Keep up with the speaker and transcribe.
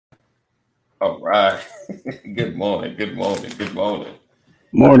All right. Good morning. Good morning. Good morning.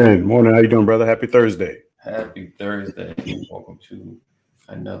 Morning. How you doing, brother? Happy Thursday. Happy Thursday. Welcome to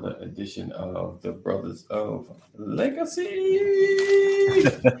another edition of the Brothers of Legacy.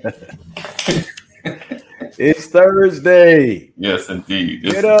 It's Thursday. Yes, indeed.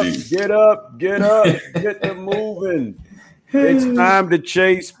 Yes, Get up, indeed. get up, get up, get them moving. It's time to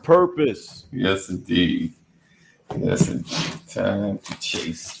chase purpose. Yes, indeed. Yes, indeed. Time to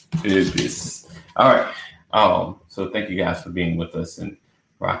chase business. All right. So thank you guys for being with us and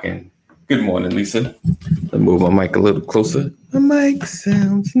rocking. Good morning, Lisa. Let me move my mic a little closer. My mic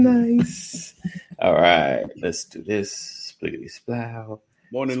sounds nice. All right, let's do this. Spliggity splow.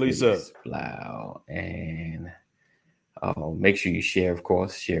 Morning, Lisa. Splow. And make sure you share, of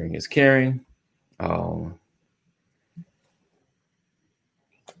course. Sharing is caring.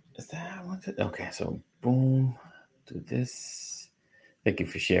 Is that one? Okay, so boom. Do this. Thank you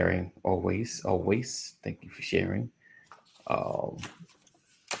for sharing. Always. Thank you for sharing. All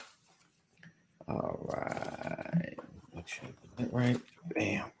right. Make sure I put that right.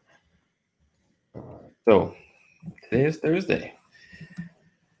 Bam. All right. So today is Thursday.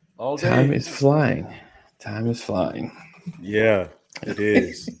 All day. Time is flying. Yeah, it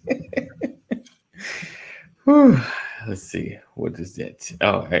is. Let's see. What is that?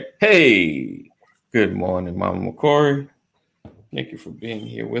 All right. Hey, good morning, Mama McCory. Thank you for being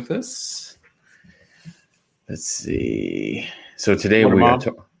here with us. Let's see. So today we are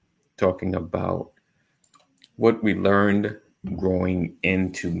talking about what we learned growing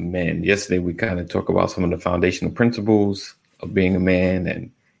into men. Yesterday we kind of talked about some of the foundational principles of being a man and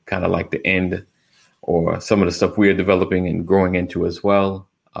kind of like the end or some of the stuff we are developing and growing into as well.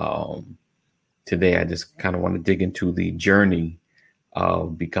 Today I just kind of want to dig into the journey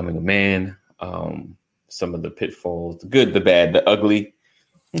of becoming a man, some of the pitfalls, the good, the bad, the ugly,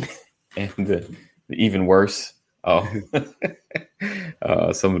 and the even worse. Some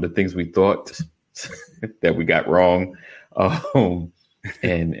of the things we thought that we got wrong,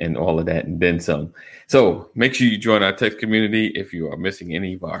 and all of that, and then some. So make sure you join our text community. If you are missing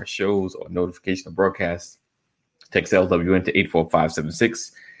any of our shows or notification of broadcasts, text LWN to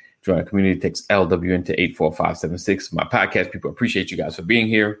 84576. Join our community, text LWN to 84576. My podcast people, appreciate you guys for being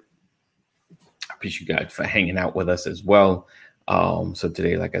here. I appreciate you guys for hanging out with us as well. So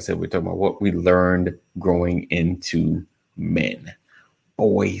today, like I said, we're talking about what we learned growing into men,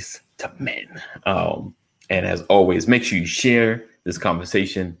 boys to men. And as always, make sure you share this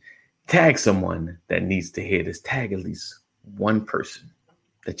conversation. Tag someone that needs to hear this. Tag at least one person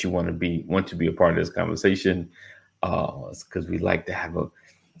that you want to be a part of this conversation. Because we like to have a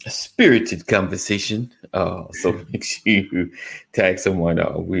spirited conversation. So make sure you tag someone.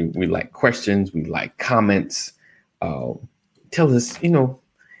 We like questions. We like comments. Tell us,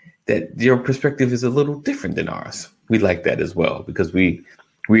 that your perspective is a little different than ours. We like that as well, because we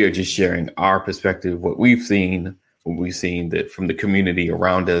are just sharing our perspective, what we've seen that from the community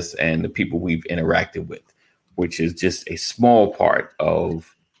around us and the people we've interacted with, which is just a small part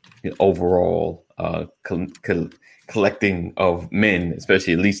of the overall collecting of men,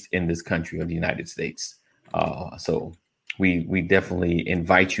 especially at least in this country of the United States. So we definitely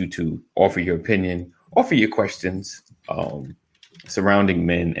invite you to offer your opinion, offer your questions surrounding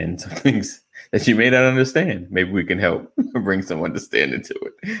men and some things that you may not understand. Maybe we can help bring some understanding to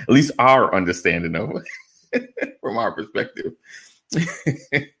it, at least our understanding of it from our perspective.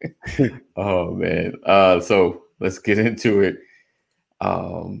 Oh, man. So let's get into it.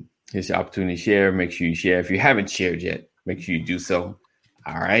 Here's your opportunity to share. Make sure you share. If you haven't shared yet, make sure you do so.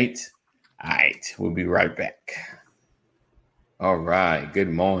 All right. We'll be right back. All right. Good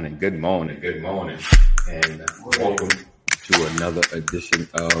morning. And welcome to another edition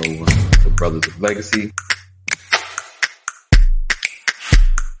of the Brothers of Legacy.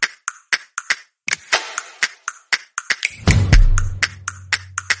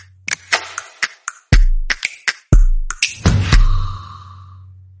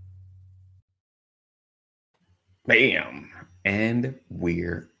 Bam. And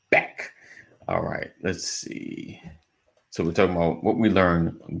we're back. All right. Let's see. So we're talking about what we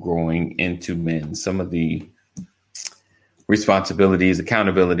learned growing into men, some of the responsibilities,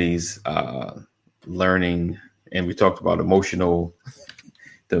 accountabilities, learning, and we talked about the emotional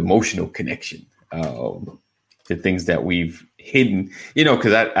connection, the things that we've hidden,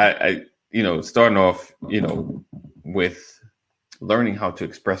 because I starting off, with learning how to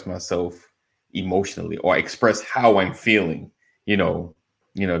express myself emotionally or express how I'm feeling,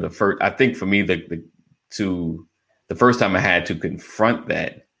 I think for me, the first time I had to confront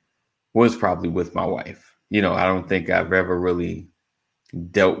that was probably with my wife. I don't think I've ever really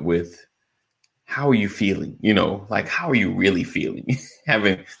dealt with how are you feeling? Like, how are you really feeling?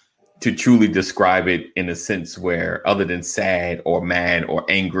 Having to truly describe it in a sense where, other than sad or mad or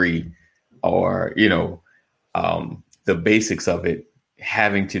angry or, the basics of it,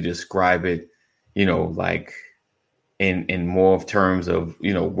 having to describe it, like in more of terms of,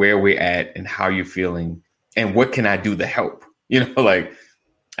 where we're at and how you're feeling and what can I do to help? Like,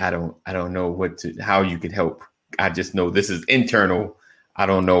 I don't know how you could help. I just know this is internal. I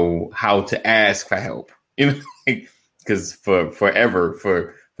don't know how to ask for help, because for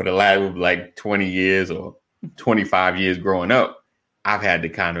the last like 20 years or 25 years growing up, I've had to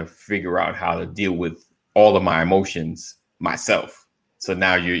kind of figure out how to deal with all of my emotions myself. So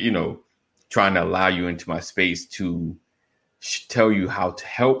now you're, trying to allow you into my space to tell you how to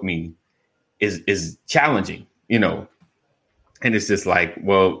help me is challenging, and it's just like,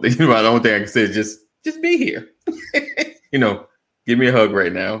 well, the only thing I can say is just be here, give me a hug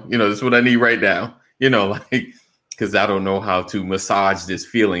right now. This is what I need right now, like, because I don't know how to massage this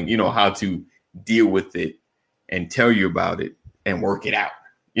feeling, how to deal with it and tell you about it and work it out,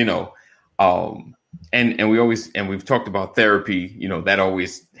 and we've talked about therapy, that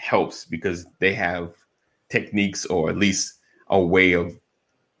always helps because they have techniques or at least a way of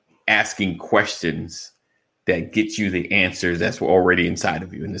asking questions that get you the answers that's already inside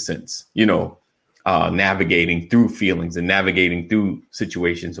of you, in a sense, navigating through feelings and navigating through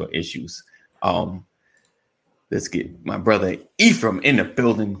situations or issues. Let's get my brother Ephraim in the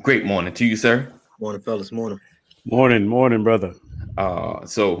building. Great morning to you, sir. Morning, fellas. Morning, brother.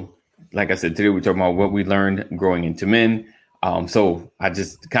 So like I said, today we're talking about what we learned growing into men. So I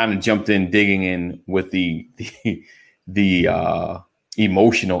just kind of jumped in, digging in with the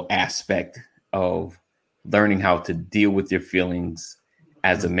emotional aspect of learning how to deal with your feelings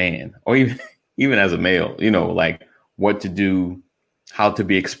as a man, or even as a male, like what to do, how to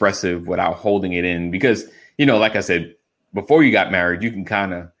be expressive without holding it in. Because, like I said, before you got married, you can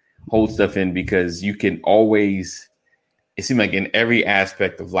kind of hold stuff in because you can always, it seemed like in every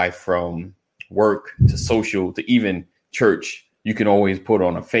aspect of life, from work to social to even church, you can always put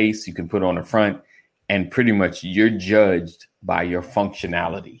on a face, you can put on a front, and pretty much you're judged by your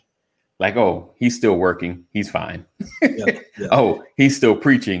functionality. Like, oh, he's still working, he's fine. Yeah. Oh, he's still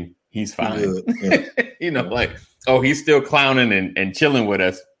preaching, he's fine. Yeah. Like, oh, he's still clowning and chilling with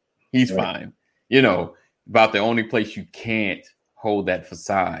us, he's fine. About the only place you can't hold that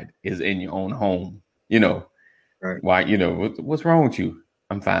facade is in your own home. Right. Why, what's wrong with you?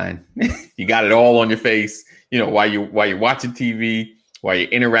 I'm fine. You got it all on your face, while you're watching TV, while you're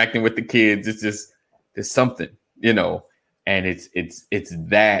interacting with the kids. It's just, there's something, and it's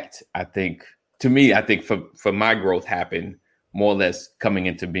that, I think, to me, I think for my growth happened more or less coming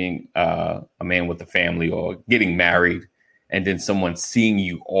into being a man with a family or getting married, and then someone seeing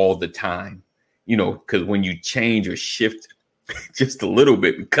you all the time, because when you change or shift just a little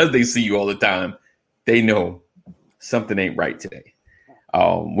bit, because they see you all the time, they know something ain't right today.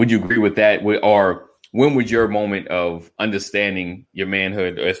 Would you agree with that? Or when was your moment of understanding your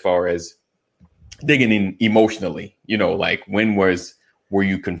manhood as far as digging in emotionally? Like, when were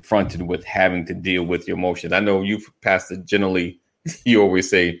you confronted with having to deal with your emotions? I know you, Pastor, generally, you always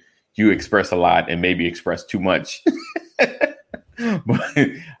say you express a lot and maybe express too much. But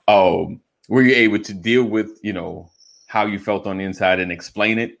were you able to deal with, how you felt on the inside and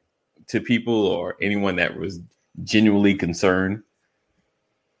explain it to people or anyone that was genuinely concerned?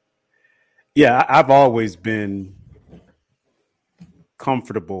 Yeah, I've always been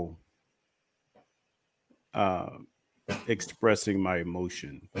comfortable expressing my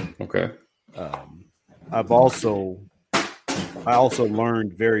emotion. Okay. I also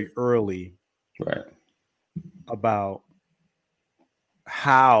learned very early, right, about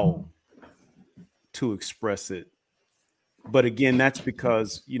how to express it. But again, that's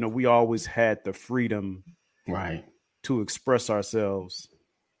because, we always had the freedom, right, to express ourselves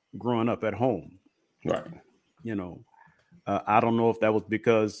growing up at home. Right. I don't know if that was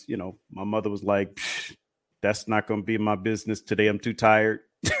because, my mother was like, that's not going to be my business today. I'm too tired.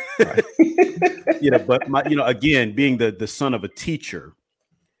 Right. But again, being the son of a teacher,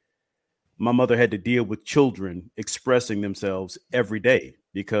 my mother had to deal with children expressing themselves every day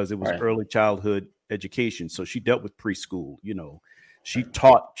because it was early childhood education. So she dealt with preschool, she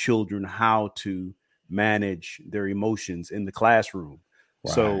taught children how to manage their emotions in the classroom.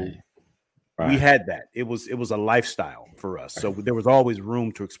 Right. So we had that. It was a lifestyle for us. So there was always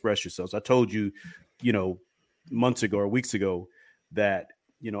room to express yourselves. I told you, months ago or weeks ago that,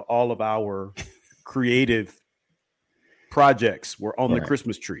 all of our creative projects were on the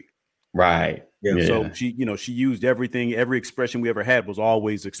Christmas tree. Right. Yeah. So she, you know, she used everything, every expression we ever had was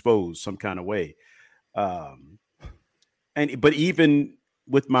always exposed some kind of way. But even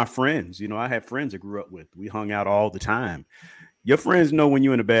with my friends, you know, I had friends I grew up with. We hung out all the time. Your friends know when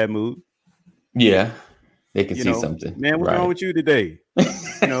you're in a bad mood. Yeah. They can You see know, something. man, what's wrong with you today?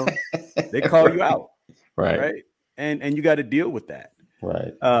 You know, they call you out. Right. And you got to deal with that.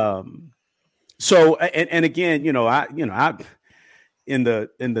 Right. So and again, you know, I in the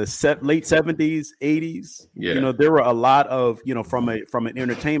late 70s, 80s, you know, there were a lot of, you know, from an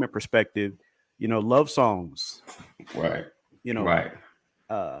entertainment perspective, you know, love songs. Right. You know, right.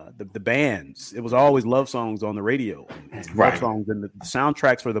 The bands, it was always love songs on the radio. Right. Love songs and the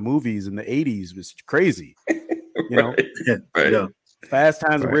soundtracks for the movies in the 80s was crazy. You know, right. Yeah. Fast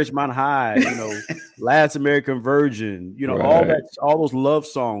Times at Ridgemont High, you know, Last American Virgin, you know, all those love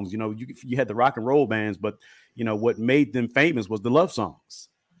songs. You know, you had the rock and roll bands, but you know what made them famous was the love songs.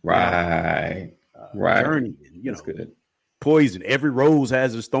 Right, right. Journey, and, you That's know, good. Poison. Every rose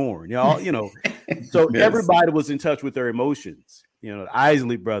has its thorn. You know, so everybody was in touch with their emotions. You know, the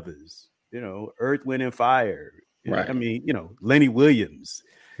Isley Brothers. You know, Earth, Wind, and Fire. Right. I mean, you know, Lenny Williams.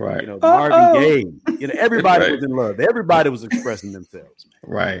 Right. You know, Marvin Gaye. You know, everybody was in love. Everybody was expressing themselves.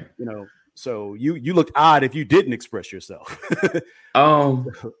 Man. Right. You know, so you looked odd if you didn't express yourself.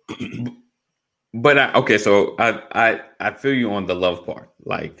 But okay, so I feel you on the love part.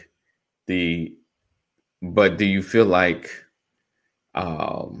 Like but do you feel like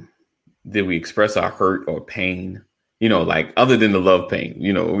did we express our hurt or pain? You know, like other than the love pain,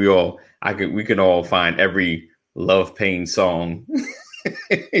 you know, we can all find every love pain song.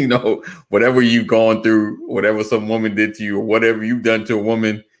 You know, whatever you've gone through, whatever some woman did to you, or whatever you've done to a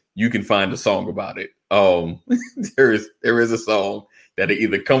woman, you can find a song about it. There is a song that'll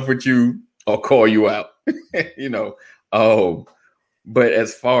either comfort you or call you out. You know. But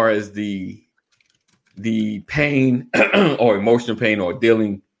as far as the pain or emotional pain or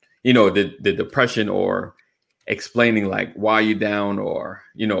dealing, you know, the depression or explaining like why you're down, or,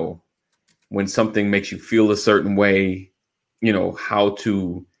 you know, when something makes you feel a certain way, you know, how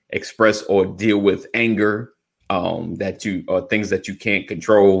to express or deal with anger, or things that you can't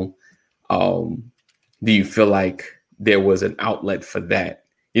control. Do you feel like there was an outlet for that?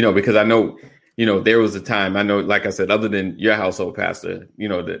 You know, because I know, you know, there was a time, I know, like I said, other than your household, Pastor, you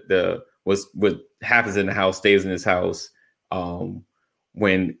know, what happens in the house stays in this house.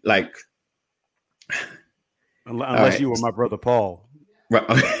 When like, unless you were my brother Paul. Right.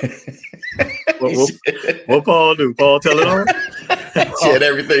 What Paul do? Paul tell it on? Shared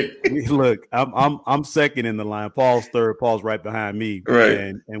everything. Look, I'm second in the line. Paul's third. Paul's right behind me.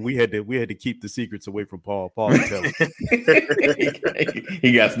 Right. And we had to keep the secrets away from Paul. Paul would tell us.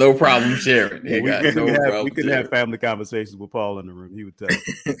 He got no problem sharing. We couldn't have family conversations with Paul in the room. He would tell us.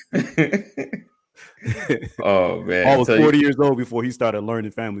 Oh man. Paul was 40 years old before he started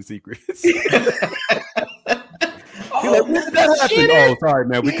learning family secrets. Like, when did that happen? Oh, sorry,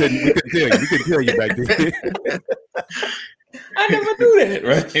 man. We couldn't tell you. We couldn't tell you back then. I never knew that.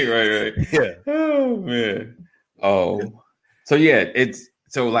 Right. Yeah. Oh man. Oh. So yeah, it's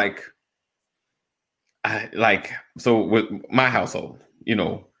so like so with my household, you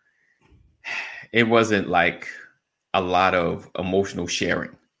know, it wasn't like a lot of emotional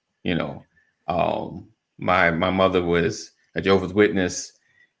sharing, you know. My mother was a Jehovah's Witness,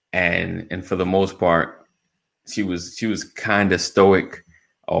 and for the most part, she was kind of stoic,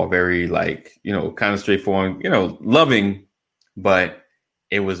 or very like, you know, kind of straightforward, you know, loving, but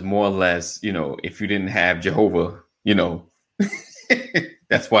it was more or less, you know, if you didn't have Jehovah, you know,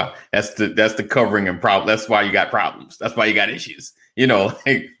 that's the covering and problem. That's why you got problems. That's why you got issues, you know,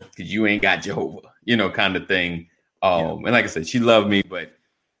 like, because you ain't got Jehovah, you know, kind of thing. And like I said, she loved me, but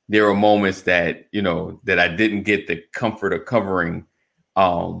there were moments that, you know, that I didn't get the comfort of covering.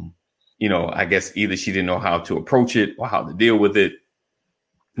 You know, I guess either she didn't know how to approach it or how to deal with it.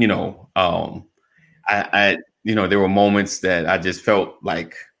 You know, I you know, there were moments that I just felt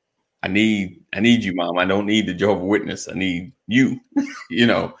like I need you, Mom. I don't need the Jehovah's Witness. I need you. You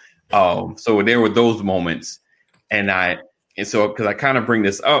know, so there were those moments, and so because I kind of bring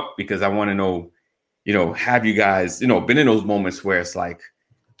this up because I want to know, you know, have you guys, you know, been in those moments where it's like,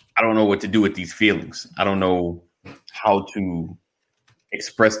 I don't know what to do with these feelings. I don't know how to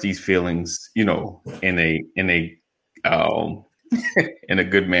express these feelings, you know, in a in a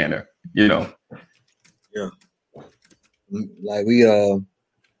good manner, you know. Yeah. Like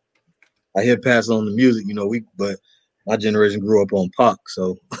I hear pass on the music, you know, but my generation grew up on Pac,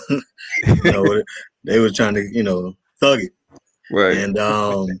 so you know, they were trying to, you know, thug it. Right.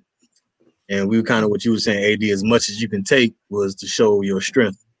 And we were kind of what you were saying, AD, as much as you can take was to show your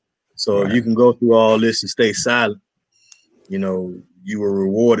strength. So if you can go through all this and stay silent, you know, you were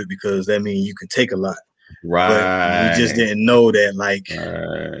rewarded because that means you can take a lot. Right. But we just didn't know that, like,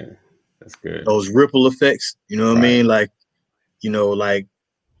 that's good. Those ripple effects, you know what I mean? Like, you know, like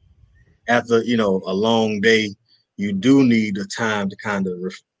after, you know, a long day, you do need the time to kind of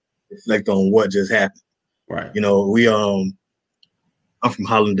reflect on what just happened. Right. You know, I'm from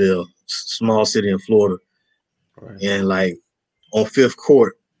Hollandale, small city in Florida. Right. And like on Fifth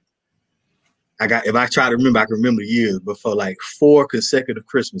Court, if I try to remember, I can remember the years, but for like 4 consecutive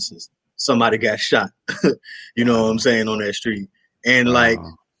Christmases, somebody got shot, you know what I'm saying, on that street. And like,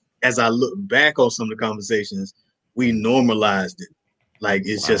 as I look back on some of the conversations, we normalized it. Like,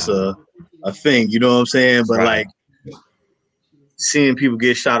 it's just a thing, you know what I'm saying? But like, seeing people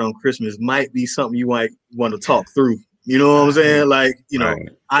get shot on Christmas might be something you might want to talk through. You know what I'm saying? Like, you know,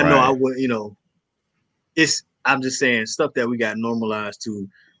 I know I would, you know, I'm just saying stuff that we got normalized to,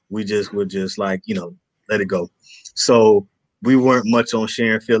 we just would just like, you know, let it go. So we weren't much on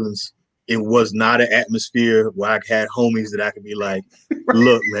sharing feelings. It was not an atmosphere where I had homies that I could be like,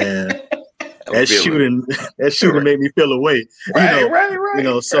 look, man, that shooting made me feel away. You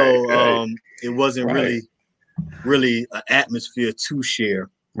know, so it wasn't really an atmosphere to share.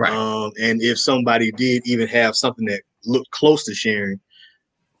 Right. And if somebody did even have something that looked close to sharing,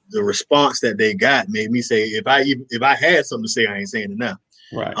 the response that they got made me say, if I had something to say, I ain't saying it now.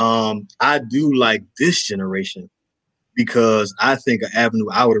 Right. I do like this generation because I think an avenue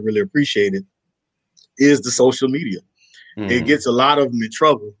I would have really appreciated is the social media. It gets a lot of them in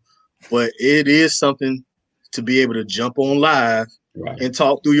trouble, but it is something to be able to jump on live and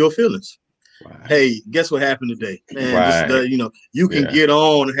talk through your feelings. Right. Hey, guess what happened today? Man, this is you know, you can get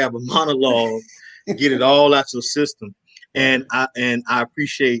on and have a monologue, get it all out your system. And I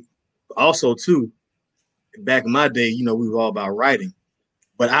appreciate also too, back in my day, you know, we were all about writing.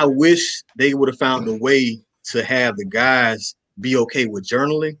 But I wish they would have found a way to have the guys be okay with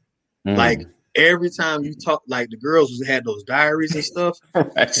journaling. Like every time you talk, like the girls had those diaries and stuff.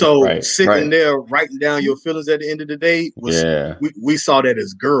 Sitting there writing down your feelings at the end of the day was we saw that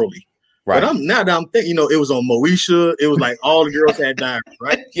as girly. Right. But now that I'm thinking, you know, it was on Moesha. It was like all the girls had diaries,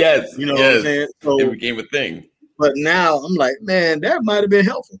 right? Yes. You know what I'm saying? So it became a thing. But now I'm like, man, that might have been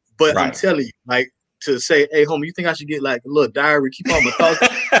helpful. But I'm telling you, like, to say, hey, homie, you think I should get like a little diary, keep all my thoughts?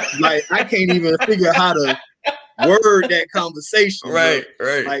 Like, I can't even figure out how to word that conversation. Right.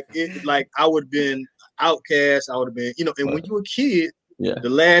 Like I would have been outcast. I would have been, you know, and when you're a kid, the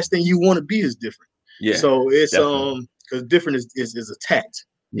last thing you want to be is different. Yeah. So it's because different is attacked.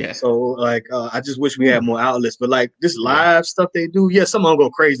 Yeah. So like I just wish we had more outlets. But like this live stuff they do, some of them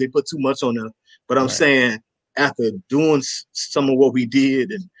go crazy. They put too much on there. But I'm saying after doing some of what we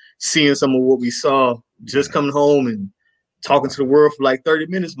did and seeing some of what we saw, just coming home and talking to the world for like 30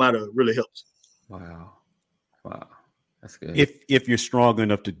 minutes might have really helped. Wow. That's good. If you're strong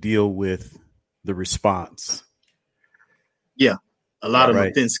enough to deal with the response. Yeah. A lot of them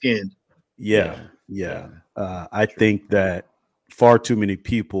are thin-skinned. Yeah. I think that far too many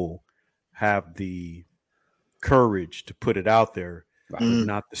people have the courage to put it out there, but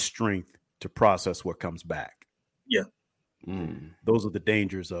not the strength to process what comes back. Yeah. Those are the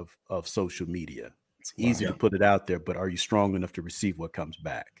dangers of social media. It's easy to put it out there, but are you strong enough to receive what comes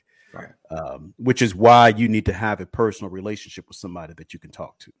back? Right. Which is why you need to have a personal relationship with somebody that you can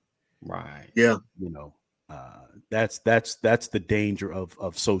talk to. Right. Yeah. You know, that's the danger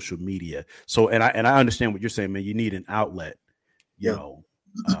of social media. So, and I understand what you're saying, man. You need an outlet, you know,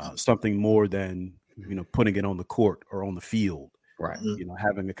 something more than, you know, putting it on the court or on the field. Right. You know,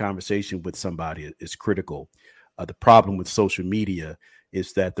 having a conversation with somebody is critical. The problem with social media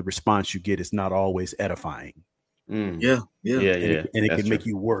is that the response you get is not always edifying. Yeah. And it can make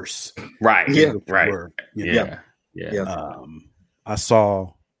you worse. Right. Yeah. Right. I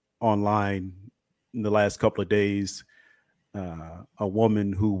saw online in the last couple of days a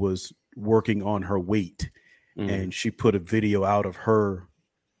woman who was working on her weight, and she put a video out of her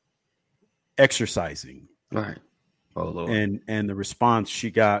exercising. Right. Oh, Lord. And the response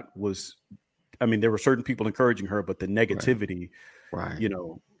she got was, I mean, there were certain people encouraging her, but the negativity, you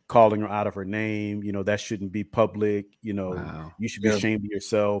know, calling her out of her name, you know, that shouldn't be public, you know, you should be ashamed of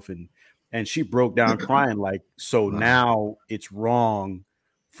yourself. And she broke down crying like, so now it's wrong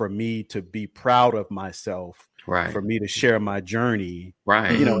for me to be proud of myself, for me to share my journey.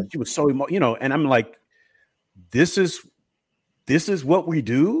 Right. You know, she was so, you know, and I'm like, this is what we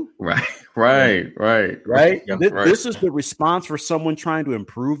do. Right. This is the response for someone trying to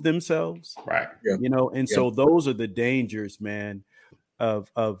improve themselves. Right. You know, and so those are the dangers, man.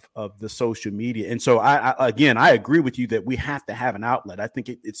 of the social media. And so I agree with you that we have to have an outlet. I think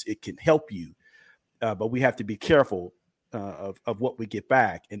it can help you, but we have to be careful of what we get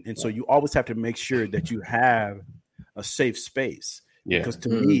back. And so you always have to make sure that you have a safe space. Yeah. Because to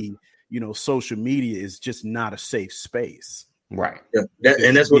me, social media is just not a safe space. Right. Yeah.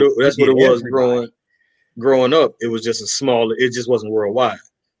 That's what it was growing up. It was just it just wasn't worldwide.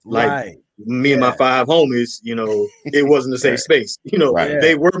 Like me and my 5 homies, it wasn't a safe space.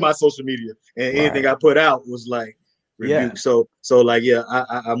 They were my social media, and anything I put out was like rebuke. So like,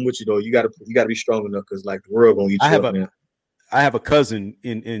 I'm with you though. You gotta be strong enough, because like the world gonna eat you up, man. I have a cousin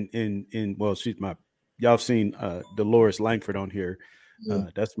in well, she's y'all have seen Dolores Langford on here.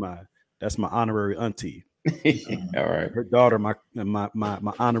 That's my honorary auntie. All right. Her daughter, my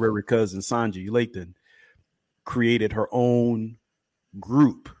honorary cousin Sanji Lathan, created her own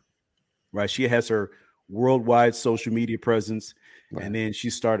group. Right, she has her worldwide social media presence, and then she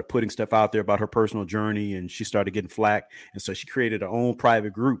started putting stuff out there about her personal journey, and she started getting flack, and so she created her own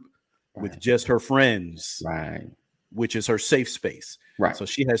private group with just her friends, which is her safe space. Right. So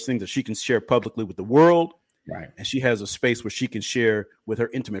she has things that she can share publicly with the world, and she has a space where she can share with her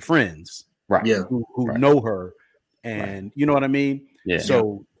intimate friends, who know her, and you know what I mean. Yeah.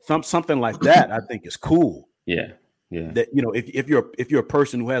 So something like that, I think, is cool. Yeah. Yeah. That if you're a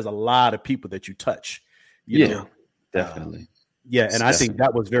person who has a lot of people that you touch, you know, definitely. And I think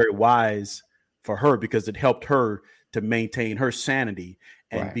that was very wise for her, because it helped her to maintain her sanity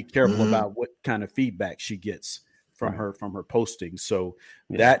and be careful about what kind of feedback she gets from her posting. So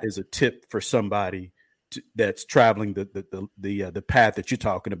that is a tip for somebody that's traveling the path that you're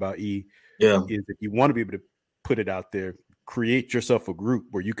talking about. Is if you want to be able to put it out there, create yourself a group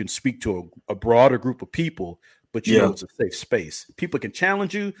where you can speak to a broader group of people. But it's a safe space. People can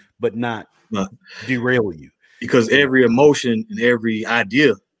challenge you, but not derail you. Because every emotion and every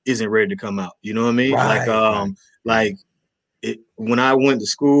idea isn't ready to come out. You know what I mean? When I went to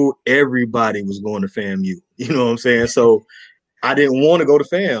school, everybody was going to FAMU. You know what I'm saying? So I didn't want to go to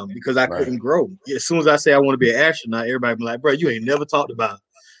FAM because I couldn't grow. As soon as I say I want to be an astronaut, everybody be like, bro, you ain't never talked about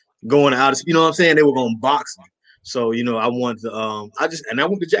going out. You know what I'm saying? They were going to box me. So, I wanted to, I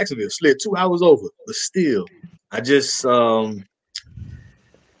went to Jacksonville, slid 2 hours over, but still, I just, the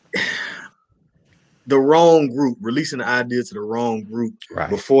wrong group, releasing the idea to the wrong group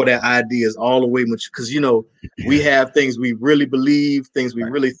before that idea is all the way much. Because, we have things we really believe, things we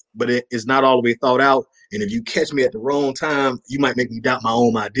really, but it's not all the way thought out. And if you catch me at the wrong time, you might make me doubt my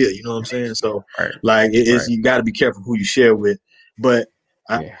own idea. You know what I'm saying? So you got to be careful who you share with. But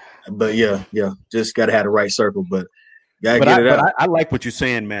just got to have the right circle. But I like what you're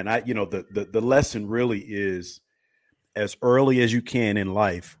saying, man. The lesson really is, as early as you can in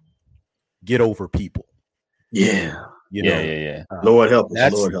life, get over people. Lord help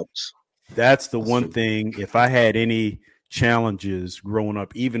us. Lord help us. That's the one thing. If I had any challenges growing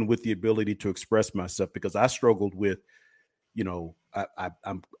up, even with the ability to express myself, because I struggled with, I'm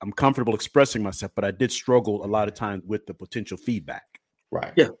comfortable expressing myself, but I did struggle a lot of times with the potential feedback.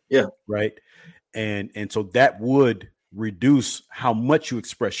 Right. Yeah. Right. And so that would reduce how much you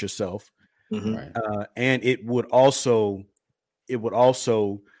express yourself. Mm-hmm. And it would also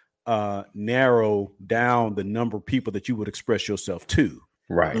narrow down the number of people that you would express yourself to.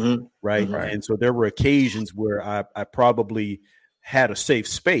 Right. Mm-hmm. Right. And so there were occasions where I probably had a safe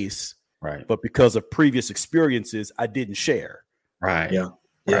space, but because of previous experiences, I didn't share. Right. Yeah.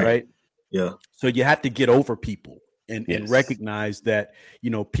 Right. Yeah. So you have to get over people and recognize that,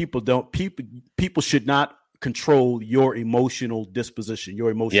 people should not control your emotional disposition, your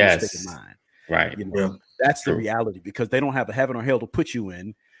emotional state of mind. Right. That's the reality, because they don't have a heaven or hell to put you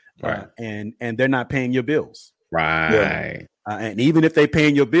in. And they're not paying your bills. Right. And even if they're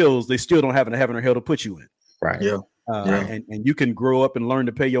paying your bills, they still don't have a heaven or hell to put you in. Right. Yeah. And you can grow up and learn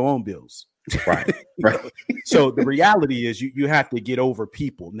to pay your own bills. Right. Right. So the reality is you have to get over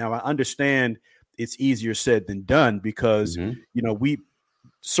people. Now, I understand it's easier said than done, because,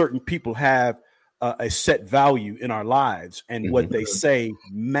 certain people have a set value in our lives, and what they say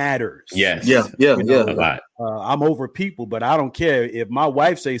matters. Yes. Yeah. A lot. I'm over people, but I don't care if my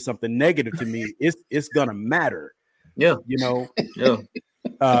wife says something negative to me. It's gonna matter. Yeah. It's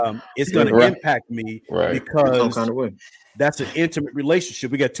gonna impact me because some kind of way. That's an intimate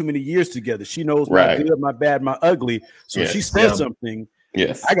relationship. We got too many years together. She knows my good, my bad, my ugly. So if she says something,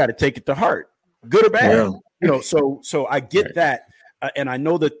 I got to take it to heart, good or bad. So I get that. And I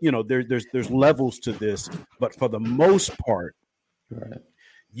know that, there's levels to this, but for the most part,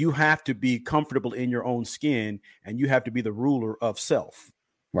 you have to be comfortable in your own skin, and you have to be the ruler of self.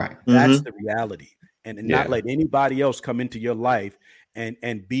 Right. That's the reality. and not let anybody else come into your life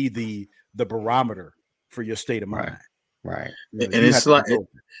and be the barometer for your state of mind. Right. And it's like,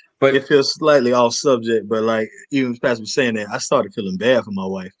 but it feels slightly off subject, but like even Pastor was saying that, I started feeling bad for my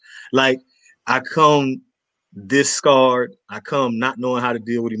wife. Like I come this scarred, I come not knowing how to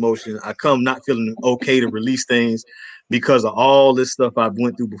deal with emotions, I come not feeling okay to release things because of all this stuff I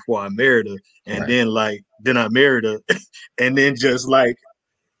went through before I married her. And then I married her, and then just like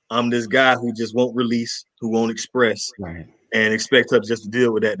I'm this guy who just won't release, who won't express. Right. And expect her just to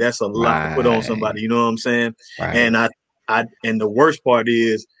deal with that. That's a lot to put on somebody. You know what I'm saying? Right. And and the worst part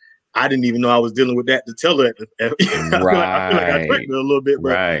is I didn't even know I was dealing with that to tell her. I feel like I tricked her a little bit,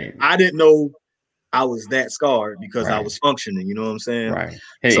 but I didn't know I was that scarred because I was functioning. You know what I'm saying? Right.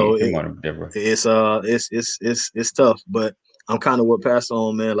 Hey, so come on, Deborah. It's tough, but I'm kind of what Pastor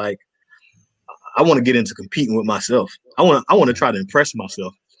on, man. Like I want to get into competing with myself. I want to try to impress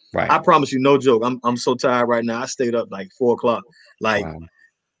myself. Right. I promise you, no joke. I'm so tired right now. I stayed up like 4 o'clock, like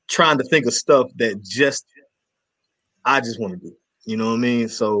trying to think of stuff that I just want to do. You know what I mean?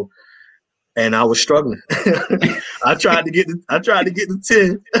 So, and I was struggling. I tried to get to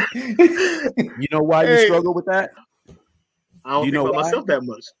 10. You know why you struggle with that? I don't think about myself that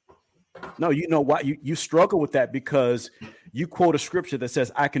much. No, you know why you struggle with that, because you quote a scripture that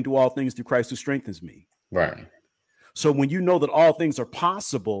says, "I can do all things through Christ who strengthens me." Right. So when you know that all things are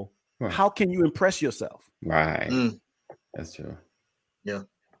possible, how can you impress yourself? Right. That's true. Yeah.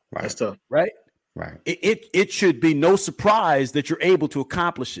 Right. That's tough. Right. Right. It should be no surprise that you're able to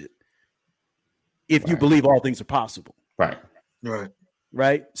accomplish it if you believe all things are possible. Right. Right.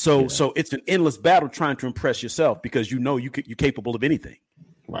 Right. So it's an endless battle trying to impress yourself, because you know you're capable of anything.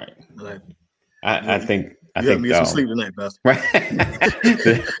 Right. Right. I think me some sleep tonight, Pastor. Right.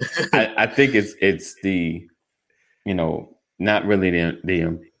 I think it's the, not really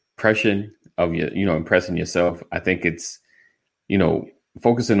the impression of impressing yourself. I think it's,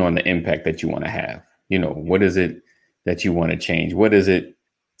 focusing on the impact that you want to have. What is it that you want to change? What is it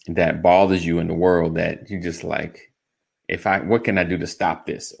that bothers you in the world that you just like, what can I do to stop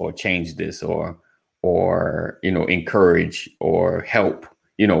this or change this or encourage or help?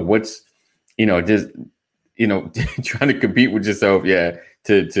 What's, just, trying to compete with yourself. Yeah.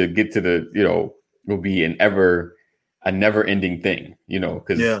 To get to the, will be a never ending thing,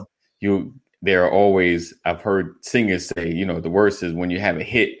 because there are always, I've heard singers say, the worst is when you have a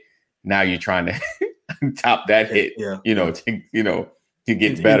hit, now you're trying to top that hit, to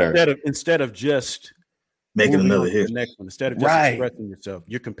get better. Instead of just making another hit. The next one. Instead of just expressing yourself,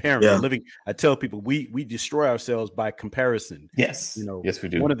 you're comparing. You're living. I tell people we destroy ourselves by comparison. Yes. Yes, we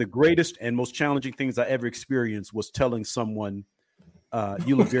do. One of the greatest and most challenging things I ever experienced was telling someone,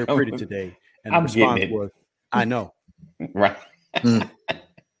 "You look very pretty today," and the response was, "I know." Right.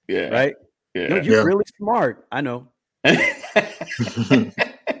 Yeah. Right. Yeah. You're really smart. I know.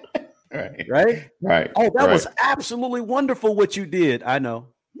 Right. Oh, that was absolutely wonderful what you did. I know.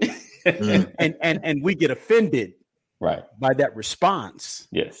 and we get offended by that response.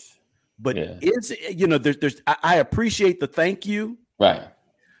 Yes. But there's I appreciate the thank you. Right.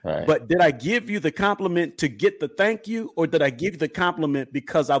 But did I give you the compliment to get the thank you, or did I give you the compliment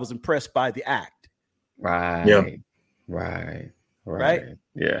because I was impressed by the act? Right. Yeah. Right.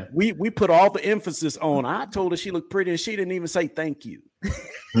 Yeah. We put all the emphasis on, I told her she looked pretty and she didn't even say thank you.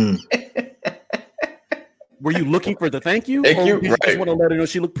 Were you looking for the thank you? Thank you. You just want to let her know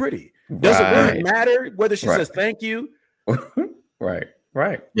she looked pretty? Does it really matter whether she says thank you? Right.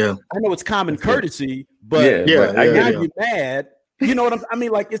 Yeah. I know it's common courtesy, but you're mad. You know what I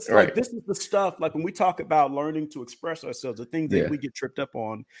mean? Like, it's like, this is the stuff, like when we talk about learning to express ourselves, the things that we get tripped up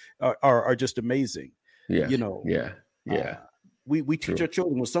on are just amazing. Yeah. Yeah. We teach our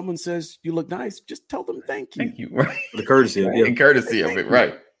children, when someone says you look nice, just tell them thank you. Thank you. Right. The courtesy of and courtesy of it.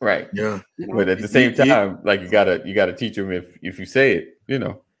 Right. Yeah. But at the same time, like you gotta teach them if you say it,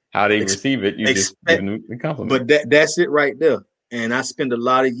 how they receive it. You just give them the compliment. But that's it right there. And I spend a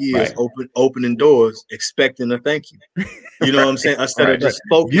lot of years opening doors, expecting a thank you. You know what I'm saying? Instead of just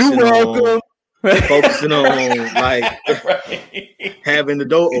focusing on like having the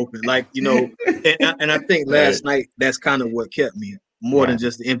door open, like, and I think last night that's kind of what kept me more than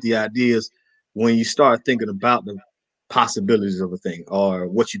just the empty ideas. When you start thinking about the possibilities of a thing or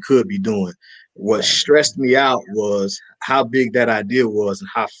what you could be doing, what stressed me out was how big that idea was and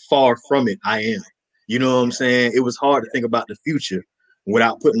how far from it I am. You know what I'm saying? It was hard to think about the future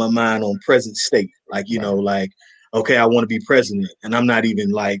without putting my mind on present state. Like, like, okay, I want to be president, and I'm not even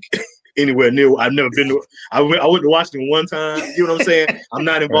like anywhere near. I've never been to. I went to Washington one time. You know what I'm saying? I'm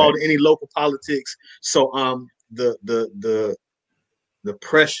not involved in any local politics. So the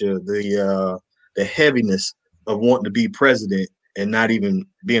pressure, the the heaviness of wanting to be president and not even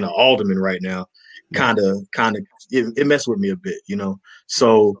being an alderman right now, kind of, it messed with me a bit, you know.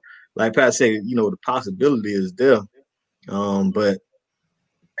 So, like Pat said, you know, the possibility is there, but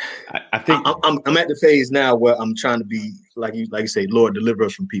I think I'm at the phase now where I'm trying to be like you say, Lord, deliver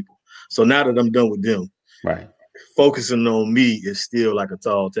us from people. So now that I'm done with them, right, focusing on me is still like a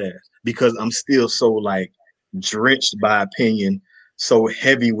tall task because I'm still so like drenched by opinion, so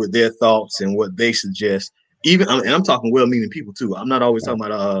heavy with their thoughts and what they suggest. Even and I'm talking well-meaning people too. I'm not always talking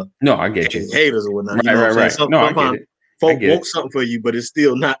about no, I get you, haters or whatnot. Right, you know what I'm right. saying? No, I get it. Folk want something for you, but it's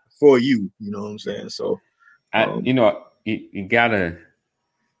still not for you. You know what I'm saying? So, you know, you gotta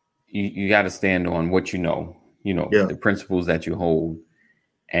stand on what you know. You know, the principles that you hold,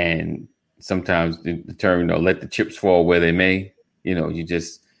 and sometimes the term, you know, let the chips fall where they may. You know, you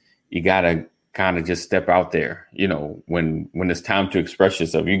gotta kind of just step out there. You know, when it's time to express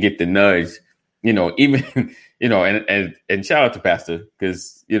yourself, you get the nudge. You know, even you know, and shout out to Pastor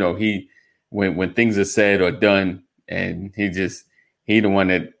because you know when things are said or done, and he the one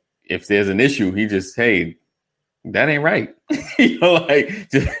that if there's an issue, he just, hey, that ain't right. You know,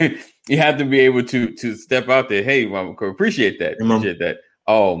 like you have to be able to step out there. Hey, Mama, appreciate that. Appreciate that.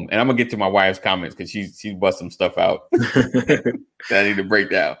 And I'm gonna get to my wife's comments because she bust some stuff out that I need to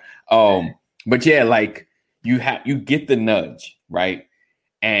break down. But yeah, like you get the nudge, right?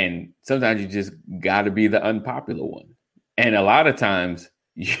 And sometimes you just got to be the unpopular one. And a lot of times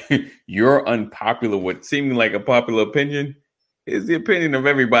you're unpopular. What seeming like a popular opinion is the opinion of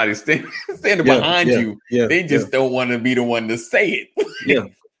everybody standing behind you. Yeah, they just don't want to be the one to say it.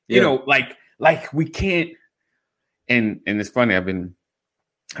 You know, like we can't. And it's funny. I've been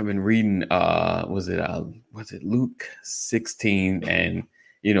reading. Was it Luke 16? And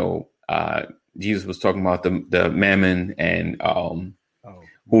you know, Jesus was talking about the mammon and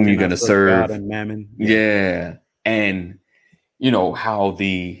whom you're going to serve. God and mammon. Yeah. And, you know, how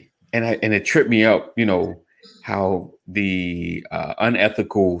and it tripped me up, you know, how the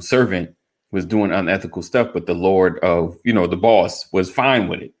unethical servant was doing unethical stuff, but the Lord of, you know, the boss was fine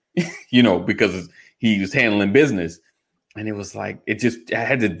with it, you know, because he was handling business. And it was like, I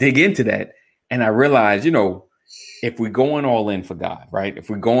had to dig into that. And I realized, you know, if we're going all in for God, right? If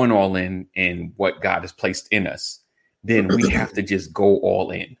we're going all in what God has placed in us, then we have to just go all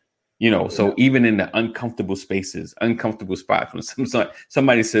in, you know? So even in the uncomfortable spaces, uncomfortable spots, when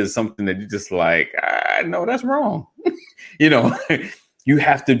somebody says something that you're just like, I know that's wrong, you know, you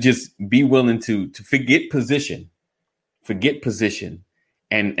have to just be willing to forget position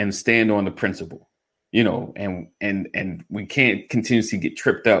and stand on the principle, you know, and we can't continuously get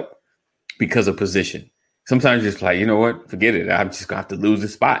tripped up because of position. Sometimes just like, you know what, forget it. I'm just gonna have to lose the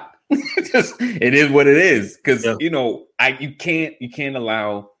spot. It is what it is, because you know, you can't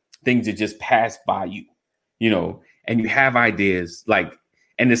allow things to just pass by you, you know. And you have ideas, like,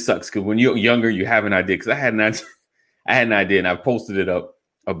 and it sucks because when you're younger, you have an idea. Because I had an idea, and I posted it up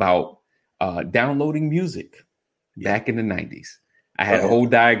about downloading music back in the 90s. I had a whole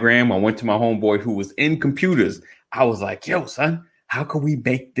diagram. I went to my homeboy who was in computers. I was like, "Yo, son, how can we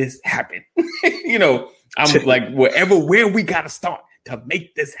make this happen?" You know, I'm like, where we got to start to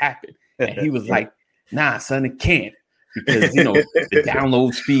make this happen. And he was like, nah, son, it can't, because, you know, the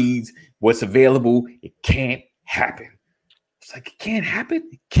download speeds, what's available, it can't happen. It's like, it can't happen.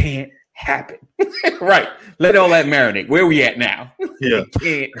 It can't happen. Right. Let all that marinate. Where we at now? Yeah.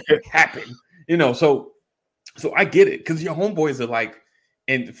 It can't happen. You know, so I get it, because your homeboys are like,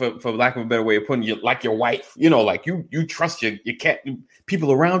 and for lack of a better way of putting it, like your wife, you know, like you trust your cat,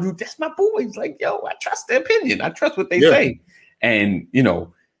 people around you. That's my boys. Like, yo, I trust their opinion. I trust what they say. And, you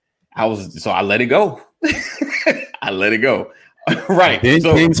know, I let it go. I let it go. Right. Then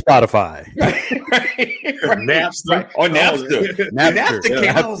came Spotify. Right. Napster. Or Napster.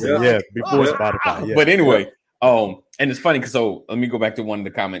 Napster. Before Spotify. Yeah. But anyway, and it's funny because let me go back to one of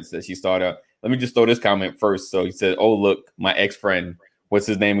the comments that she started. Let me just throw this comment first. So he said, "Oh, look, my ex-friend, what's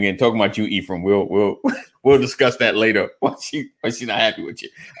his name again? Talking about you, Ephraim. We'll discuss that later. Why she's not happy with you."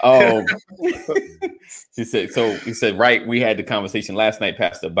 She said, so he said, right, we had the conversation last night,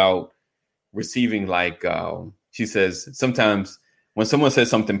 Pastor, about receiving, like, she says, sometimes when someone says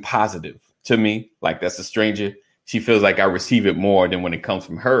something positive to me, like that's a stranger, she feels like I receive it more than when it comes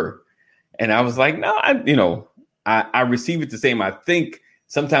from her. And I was like, no, I receive it the same. I think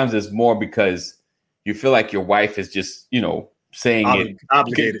sometimes it's more because you feel like your wife is just, you know, saying it.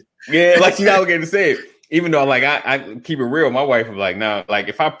 Obligated. Yeah, like she's obligated to say it. Even though, like, I keep it real. My wife was like, nah, like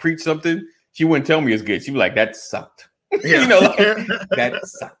if I preach something, she wouldn't tell me it's good. She'd be like, that sucked. Yeah. You know, like, that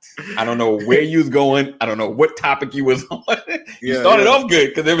sucked. I don't know where you was going. I don't know what topic you was on. You started off good,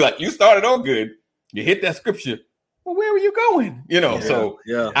 because they were like, you started off good, you hit that scripture. Well, where were you going? You know, so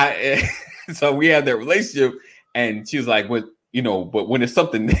we had that relationship, and she was like, "What, you know?" But when it's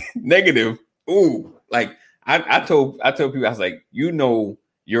something negative, ooh, like I told people, I was like, you know,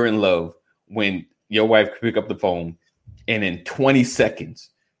 you're in love when your wife can pick up the phone and in 20 seconds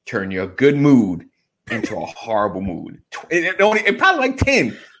turn your good mood into a horrible mood. It probably like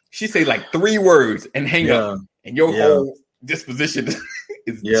 10. She say like 3 words and hang up, and your whole disposition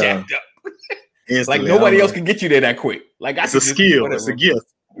is jacked up. Like nobody else can get you there that quick. Like it's a skill. It's a gift.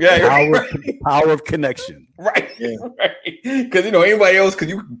 Yeah, power of connection. Right. Yeah. Right. Because you know anybody else, because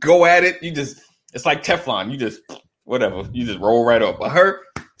you go at it, it's like Teflon. You just whatever. You just roll right up. But her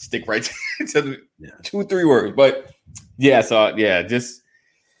stick right to the 2-3 words. But just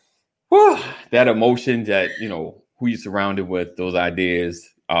that emotion that who you surrounded with, those ideas.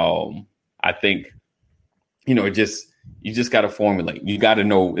 I think you just got to formulate. You got to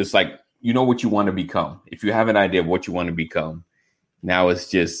know. It's like what you want to become. If you have an idea of what you want to become, now it's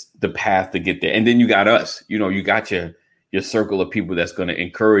just the path to get there. And then you got us. You got your circle of people that's going to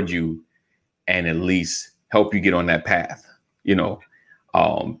encourage you and at least help you get on that path.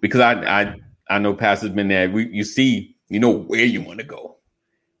 Because I know Pastor's been there. You see, where you want to go,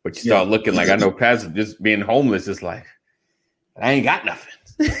 but you start looking like I know Pastor just being homeless is like I ain't got nothing.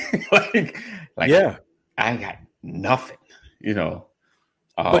 like I ain't got nothing.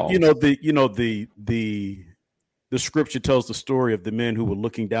 But the scripture tells the story of the men who were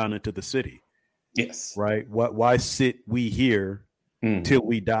looking down into the city. Yes. Right. Why sit we here till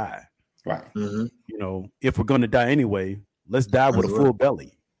we die? Right. Mm-hmm. If we're going to die anyway, let's die with a full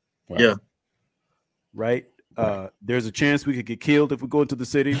belly. Right. Yeah. Right. There's a chance we could get killed if we go into the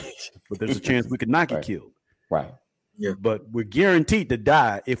city, but there's a chance we could not get killed. Right. Yeah. But we're guaranteed to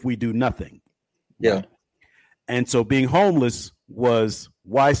die if we do nothing. Yeah. Right? And so being homeless was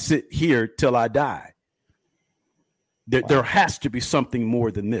why sit here till I die? There has to be something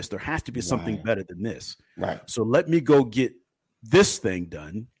more than this. There has to be something better than this. Right. So let me go get this thing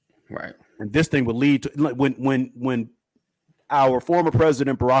done. Right. And this thing will lead to when our former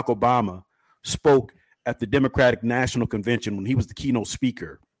president Barack Obama spoke at the Democratic National Convention when he was the keynote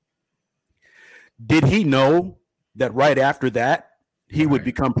speaker. Did he know that right after that he would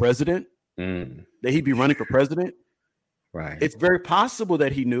become president? That he'd be running for president? Right. It's very possible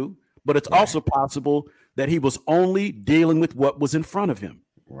that he knew, but it's also possible that he was only dealing with what was in front of him.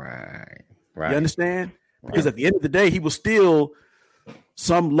 Right. You understand? Because at the end of the day, he was still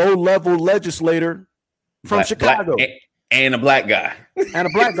some low-level legislator from Chicago. And a black guy. And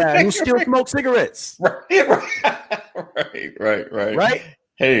a black guy who still smoked cigarettes. Right.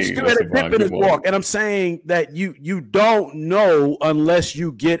 Hey, still had a dip in his walk. And I'm saying that you don't know unless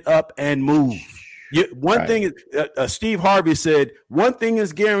you get up and move. One thing is, Steve Harvey said, one thing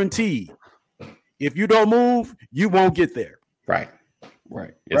is guaranteed. If you don't move, you won't get there. Right.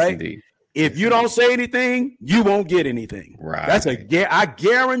 Yes, indeed. If you don't say anything, you won't get anything. Right. I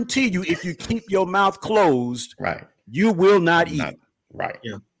guarantee you, if you keep your mouth closed, you will not eat. Right.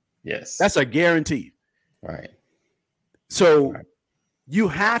 Yeah. Yes. That's a guarantee. Right. So you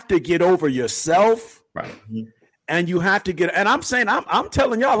have to get over yourself. Right. And you have to get, and I'm saying, I'm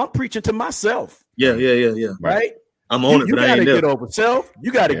telling y'all, I'm preaching to myself. Yeah. Right. I'm on it, you but I got to ain't get there. over self.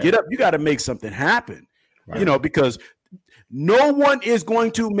 You got to get up. You got to make something happen. Right. Because no one is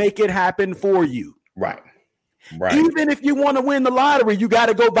going to make it happen for you. Right. Even if you want to win the lottery, you got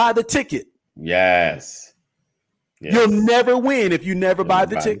to go buy the ticket. Yes. You'll never win if you never buy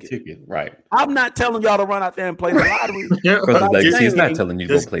the ticket. Right. I'm not telling y'all to run out there and play the lottery. He's not telling you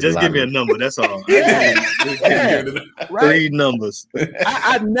to go play the lottery. Just give me a number. That's all. Right. 3 numbers.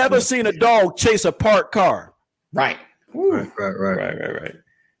 I've never seen a dog chase a parked car. Right. Right.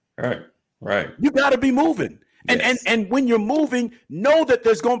 You got to be moving. And when you're moving, know that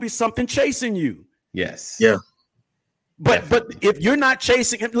there's going to be something chasing you. Yes. Yeah. But if you're not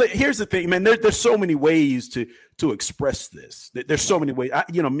chasing, here's the thing, man. There's so many ways to express this. There's so many ways.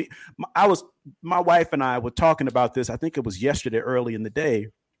 My wife and I were talking about this. I think it was yesterday, early in the day,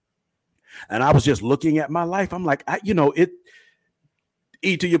 and I was just looking at my life. I'm like, to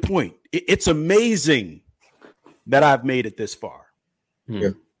your point, it's amazing that I've made it this far. Yeah.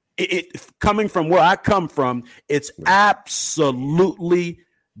 It coming from where I come from, it's absolutely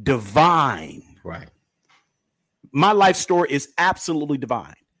divine. Right. My life story is absolutely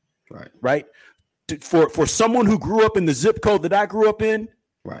divine. Right. For someone who grew up in the zip code that I grew up in,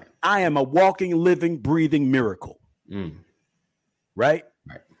 I am a walking, living, breathing miracle. Right.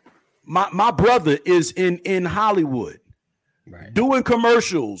 My brother is in Hollywood, doing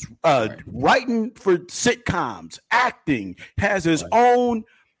commercials, writing for sitcoms, acting, has his own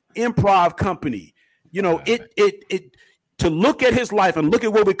improv company, You know, it to look at his life and look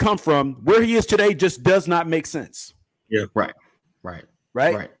at where we come from, where he is today, just does not make sense. Yeah.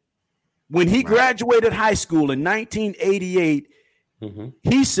 Right. When he graduated high school in 1988,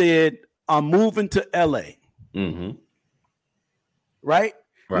 he said, "I'm moving to LA." Mm-hmm. Right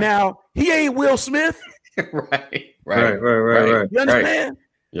now, he ain't Will Smith. Right. You understand?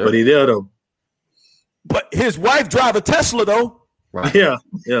 Yep. But he there though. But his wife drive a Tesla though. Right. Yeah.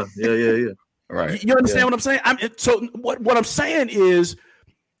 Right. You understand what I'm saying? So what I'm saying is,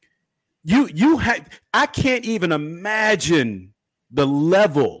 I can't even imagine the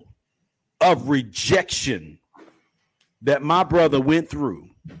level of rejection that my brother went through,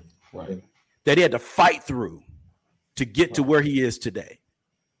 that he had to fight through to get to where he is today.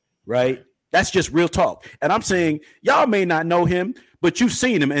 Right? That's just real talk. And I'm saying y'all may not know him, but you've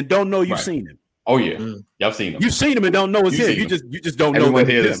seen him and don't know you've seen him. Oh yeah, y'all seen him. You've seen him and don't know it's him. You just don't know. Everyone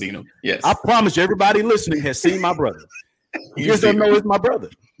here has seen him. Yes, I promise you, everybody listening has seen my brother. You just don't know it's my brother.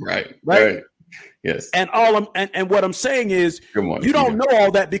 Right. Yes. And what I'm saying is, you don't know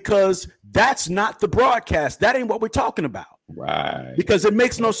all that because that's not the broadcast. That ain't what we're talking about. Right. Because it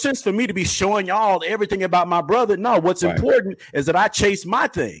makes no sense for me to be showing y'all everything about my brother. No, what's important is that I chase my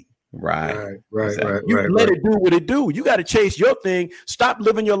thing. Right. You let it do what it do. You got to chase your thing. Stop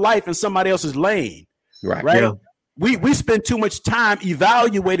living your life in somebody else's lane. Right. Yeah. We spend too much time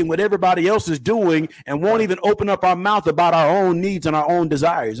evaluating what everybody else is doing and won't even open up our mouth about our own needs and our own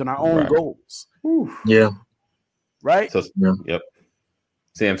desires and our own goals. Yeah. Right. So, Yep.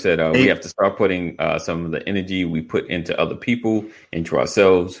 Sam said we have to start putting some of the energy we put into other people into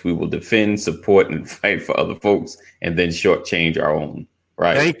ourselves. We will defend, support, and fight for other folks, and then shortchange our own.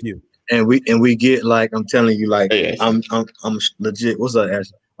 Right. Thank you. And we get like, I'm telling you, like, I'm legit. What's up,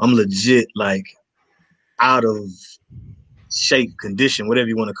 Ashley? I'm legit like out of shape, condition, whatever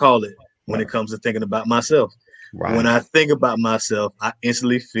you want to call it, when it comes to thinking about myself. Right. When I think about myself, I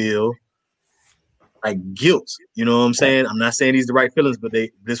instantly feel like guilt. You know what I'm saying? I'm not saying these the right feelings, but this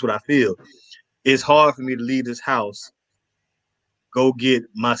is what I feel. It's hard for me to leave this house, go get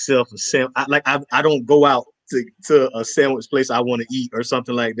myself a sandwich. I don't go out to a sandwich place I want to eat or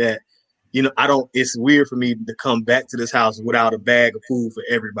something like that. You know, it's weird for me to come back to this house without a bag of food for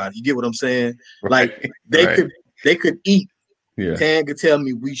everybody. You get what I'm saying? Like they could eat. Yeah. Tan could tell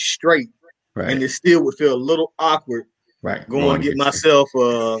me we straight, and it still would feel a little awkward. Right. Going to get myself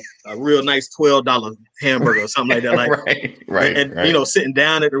a real nice $12 hamburger or something like that. Like, and you know, sitting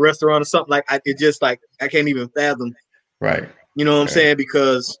down at the restaurant or something like I can't even fathom. Right. You know what I'm saying?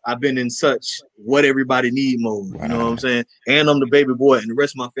 Because I've been in such what everybody need mode. You know what I'm saying? And I'm the baby boy, and the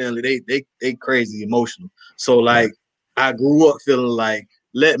rest of my family, they crazy emotional. So like, I grew up feeling like,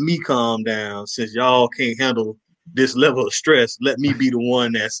 let me calm down since y'all can't handle this level of stress. Let me be the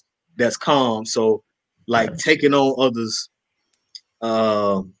one that's calm. So like taking on others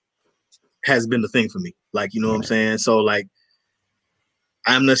has been the thing for me. Like, you know what I'm saying? So like,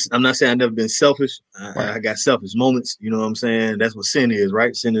 I'm not saying I've never been selfish. I got selfish moments. You know what I'm saying? That's what sin is,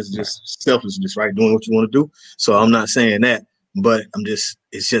 right? Sin is just selfishness, right? Doing what you want to do. So I'm not saying that, but it's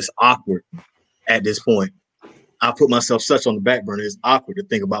just awkward at this point. I put myself such on the back burner. It's awkward to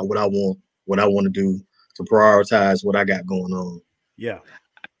think about what I want to do, to prioritize what I got going on. Yeah.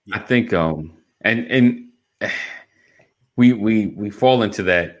 I think, and we fall into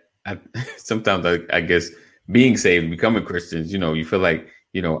that. Sometimes I guess, being saved, becoming Christians, you know, you feel like,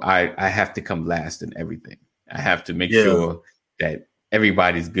 you know, I have to come last in everything. I have to make sure that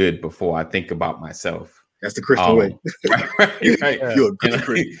everybody's good before I think about myself. That's the Christian way. Right. You're a good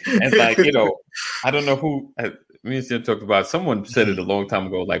Christian. And like, you know, I don't know who, me and Tim talked about, someone said it a long time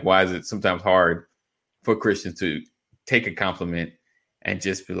ago, like, why is it sometimes hard for Christians to take a compliment and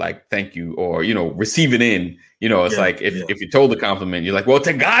just be like, thank you, or, you know, receive it in, you know, it's like, if you're told a compliment, you're like, well,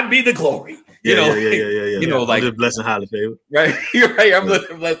 to God be the glory. You know, you know, like, I'm just blessed and highly favored. Right. You're right. I'm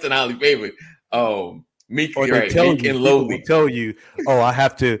blessed and highly favored. Meek, or right. Meek and lowly. Tell you,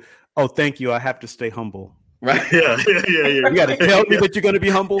 thank you. I have to stay humble. Right. Yeah. You got to tell me that you're going to be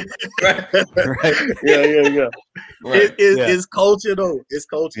humble. Right. Right. Yeah. Right. It's culture though. It's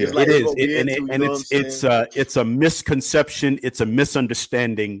culture. It's like it's a misconception. It's a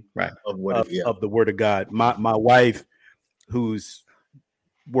misunderstanding of the word of God. My wife, who's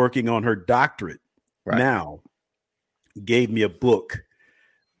working on her doctorate now, gave me a book.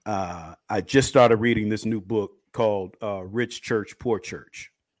 I just started reading this new book called Rich Church, Poor Church.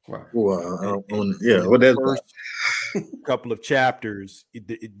 Right. Well, what that's first couple of chapters,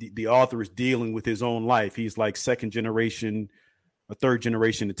 the author is dealing with his own life. He's like third generation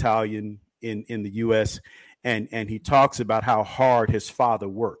Italian in the U.S. And he talks about how hard his father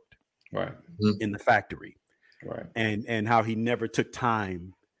worked. Right. in the factory. Right. And how he never took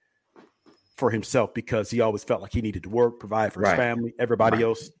time for himself because he always felt like he needed to work, provide for his family. Everybody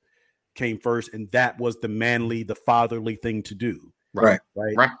else came first, and that was the manly, the fatherly thing to do. Right.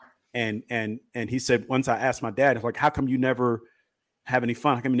 And he said, once I asked my dad, it's like, how come you never have any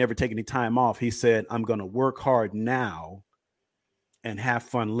fun? How come you never take any time off? He said, I'm going to work hard now and have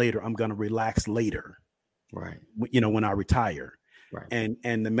fun later. I'm going to relax later. Right. When I retire. Right.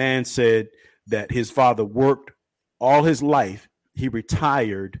 And the man said that his father worked all his life. He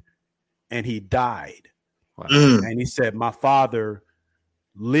retired and he died. Wow. And he said, my father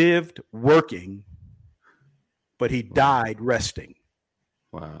lived working, but he died resting.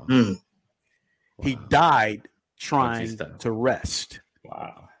 Wow. He died trying to rest.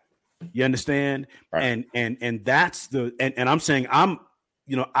 Wow. You understand? Right. And that's and I'm saying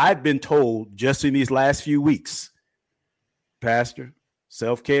I've been told just in these last few weeks, Pastor,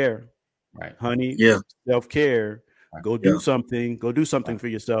 self-care, right, honey, yeah, self-care, go do something for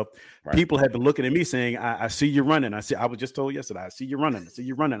yourself. Right. People have been looking at me saying, I see you running. I was just told yesterday, I see you running,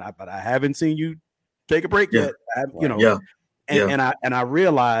 but I haven't seen you take a break yet. And I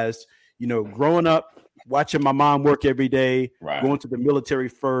realized, growing up, watching my mom work every day, going to the military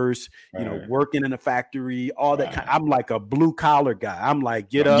first, working in a factory, all that. I'm like a blue collar guy. I'm like,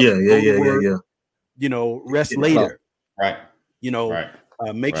 get up, rest later. Right.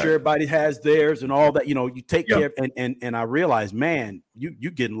 Make sure everybody has theirs and all that. You take care. And I realized, man,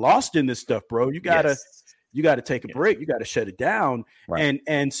 you getting lost in this stuff, bro. You gotta take a break. You gotta shut it down. Right.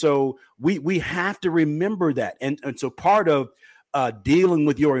 And so we have to remember that. And so part of dealing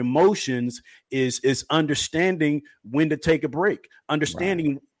with your emotions is understanding when to take a break,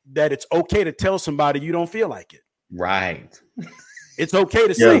 understanding that it's okay to tell somebody you don't feel like it. Right. It's okay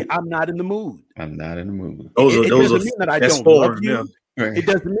to say, I'm not in the mood. I'm not in the mood. It doesn't mean that I don't love you. Yeah. Right. It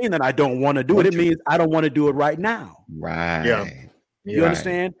doesn't mean that I don't want to do it. It means I don't want to do it right now. Right. Yeah. You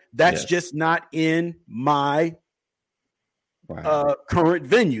understand? That's just not in my current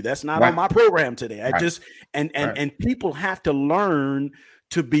venue. That's not on my program today. I just and people have to learn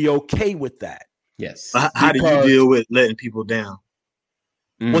to be okay with that. Yes. How do you deal with letting people down?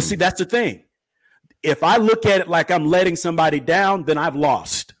 Well, see, that's the thing. If I look at it like I'm letting somebody down, then I've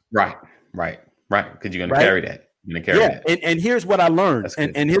lost. Right. Because you're going to carry that. And here's what I learned.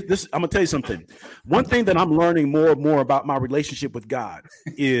 And here's this. I'm gonna tell you something. One thing that I'm learning more and more about my relationship with God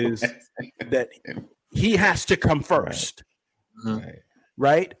is that He has to come first.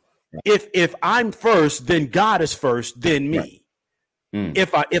 Right? If I'm first, then God is first, then me.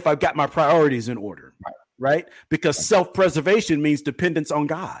 If I've got my priorities in order. Right? Because self-preservation means dependence on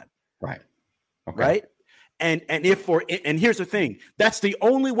God. Right. Okay. Right? And here's the thing, that's the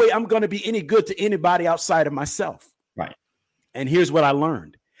only way I'm going to be any good to anybody outside of myself. Right. And here's what I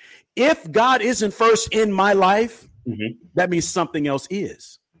learned. If God isn't first in my life, that means something else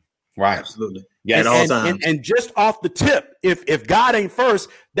is. Right. Absolutely. Yeah. At all times. And just off the tip, if God ain't first,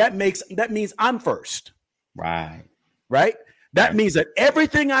 that means I'm first. Right. Right. That means that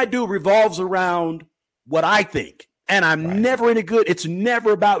everything I do revolves around what I think. And I'm never any good. It's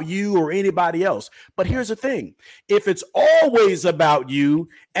never about you or anybody else. But here's the thing. If it's always about you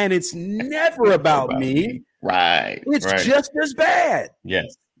and it's never about me, it's just as bad.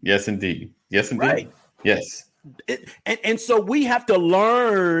 Yes. Yes, indeed. Yes, indeed. Right. Yes. And so we have to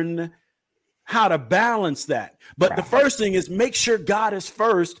learn how to balance that. But the first thing is make sure God is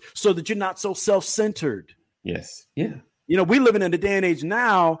first so that you're not so self-centered. Yes. Yeah. We living in a day and age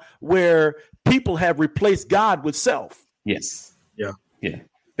now where people have replaced God with self. Yes. Yeah. Yeah.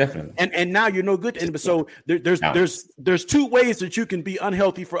 Definitely. And now you're no good to anybody. So there's two ways that you can be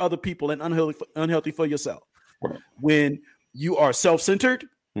unhealthy for other people and unhealthy for yourself. Right. When you are self-centered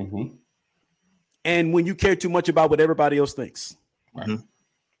and when you care too much about what everybody else thinks. Right.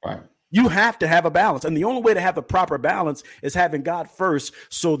 You have to have a balance. And the only way to have a proper balance is having God first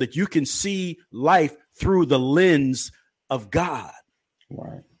so that you can see life through the lens of God.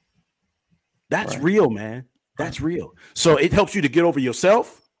 Right. That's real, man. That's real. So it helps you to get over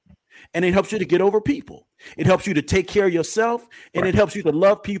yourself and it helps you to get over people. It helps you to take care of yourself and it helps you to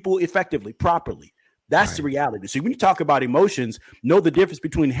love people effectively, properly. That's the reality. See, when you talk about emotions, know the difference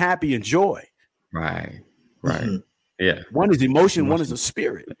between happy and joy. Right. Yeah. One is emotion, one is a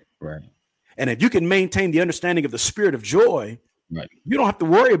spirit. Right. And if you can maintain the understanding of the spirit of joy, you don't have to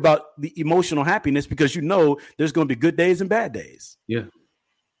worry about the emotional happiness because you know there's going to be good days and bad days. Yeah.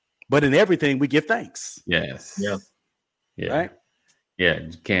 But in everything, we give thanks. Yes. Yeah. Yeah. Right. Yeah.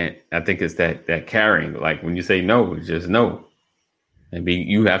 You can't. I think it's that carrying. Like when you say no, it's just no. And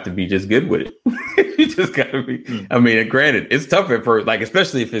you have to be just good with it. You just gotta be. I mean, granted, it's tough at first. Like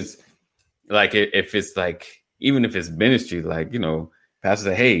especially if it's like if it's like, even if it's ministry, like, pastor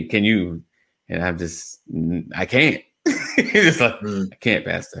say, hey, can you, and I can't. It's like, I can't,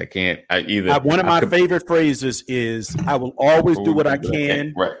 pastor. I can't. One of my favorite phrases is, I will always do what I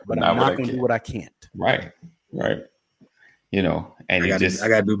can, right, but I'm not going to do what I can't. Right. And I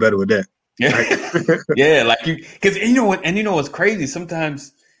gotta do better with that. Yeah, like because what's crazy?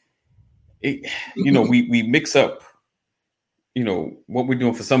 Sometimes we mix up, what we're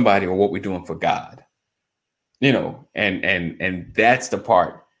doing for somebody or what we're doing for God. And that's the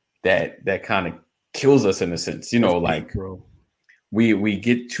part that kind of kills us in a sense. We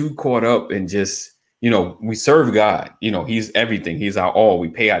get too caught up in just, we serve God. He's everything. He's our all. We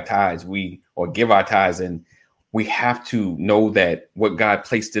pay our tithes. Or give our tithes, and we have to know that what God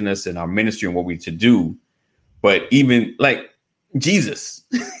placed in us in our ministry and what we to do. But even like Jesus,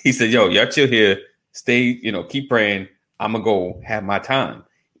 he said, yo, y'all chill here, stay, keep praying. I'm gonna go have my time.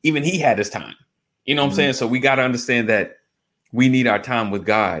 Even he had his time. You know what I'm saying? So we got to understand that we need our time with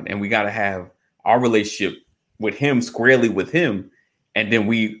God, and we got to have our relationship with him, squarely with him. And then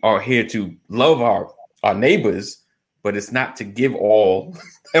we are here to love our neighbors, but it's not to give all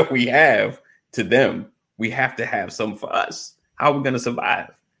that we have to them. We have to have some for us. How are we going to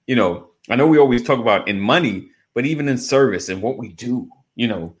survive? I know we always talk about in money, but even in service and what we do,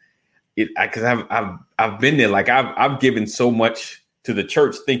 because I've been there. Like I've given so much to the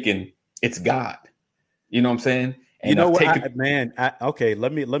church thinking it's God. You know what I'm saying? And okay.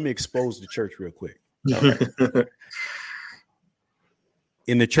 Let me expose the church real quick. Right.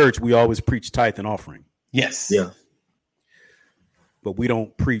 In the church, we always preach tithe and offering. Yes. Yeah. But we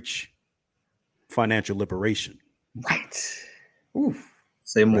don't preach financial liberation. Right. Oof.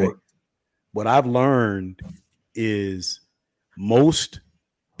 Say more. Right? What I've learned is most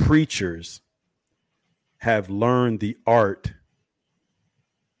preachers have learned the art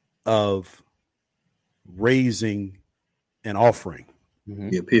of raising an offering.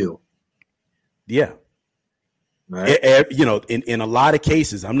 The appeal. Yeah. Right. In a lot of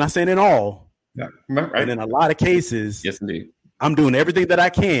cases, I'm not saying in all, right. But in a lot of cases, yes, indeed, I'm doing everything that I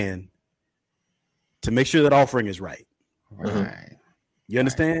can to make sure that offering is right. Right. You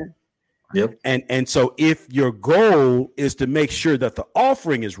understand? Yep. And so if your goal is to make sure that the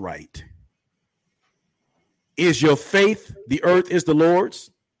offering is right, is your faith, the earth is the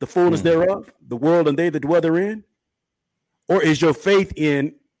Lord's, the fullness thereof, the world and they that dwell therein? Or is your faith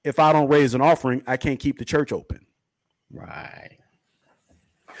in, if I don't raise an offering, I can't keep the church open? Right.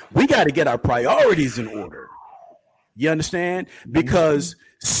 We got to get our priorities in order. You understand? Because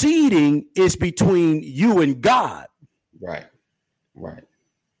seeding is between you and God. Right.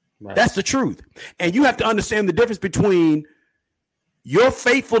 That's the truth. And you have to understand the difference between your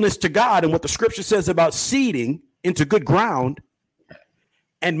faithfulness to God and what the scripture says about seeding into good ground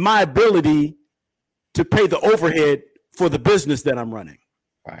and my ability to pay the overhead for the business that I'm running.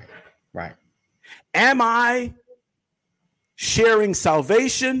 Right. Am I sharing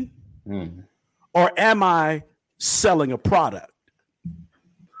salvation or am I selling a product?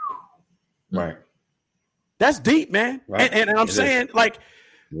 Right. That's deep, man. Right. And I'm saying, like,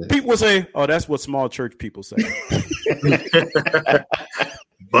 people say, oh, that's what small church people say.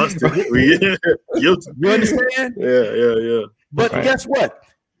 Busted. You understand? Yeah. But guess what?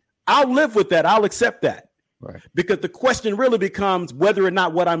 I'll live with that. I'll accept that. Right. Because the question really becomes whether or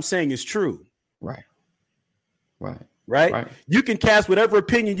not what I'm saying is true. Right. You can cast whatever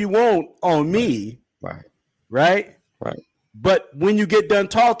opinion you want on me. Right. But when you get done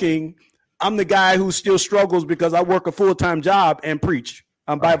talking, I'm the guy who still struggles because I work a full-time job and preach.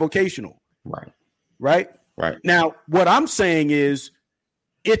 I'm bivocational. Right. Now, what I'm saying is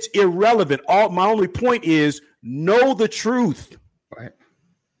it's irrelevant. My only point is know the truth.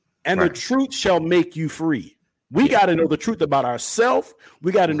 And the truth shall make you free. We got to know the truth about ourselves.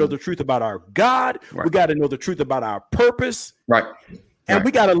 We got to know the truth about our God. We got to know the truth about our purpose. And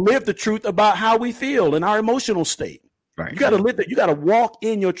we got to live the truth about how we feel in our emotional state. You got to live that. You got to walk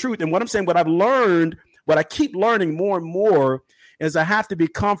in your truth. And what I'm saying, what I've learned, what I keep learning more and more is I have to be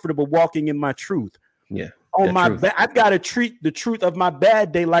comfortable walking in my truth. On my I've got to treat the truth of my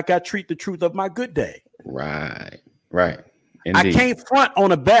bad day like I treat the truth of my good day. Indeed. I can't front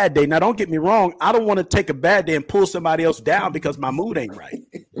on a bad day. Now, don't get me wrong. I don't want to take a bad day and pull somebody else down because my mood ain't right.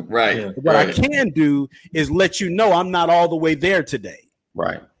 What I can do is let you know I'm not all the way there today.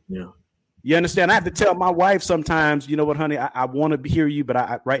 You understand? I have to tell my wife sometimes, you know what, honey, I want to hear you,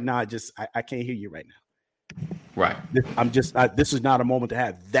 but right now I can't hear you right now. This is not a moment to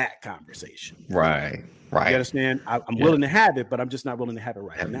have that conversation. You understand? I'm willing to have it, but I'm just not willing to have it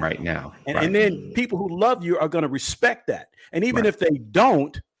right now. And then people who love you are going to respect that. And even if they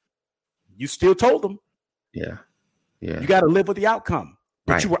don't, you still told them. Yeah. Yeah. You got to live with the outcome.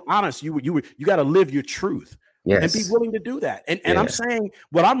 But Right. you were honest. You got to live your truth. Yes. And be willing to do that. And I'm saying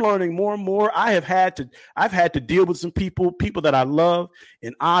what I'm learning more and more. I've had to deal with some people that I love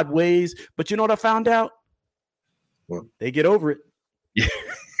in odd ways. But you know what I found out? Well, they get over it.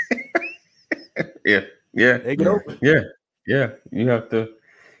 Yeah. They get over it. Yeah. You have to.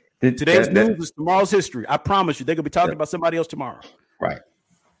 Today's news is tomorrow's history. I promise you, they're gonna be talking about somebody else tomorrow. Right.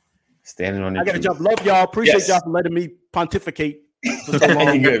 Standing on. I gotta jump. Love y'all. Appreciate y'all for letting me pontificate for so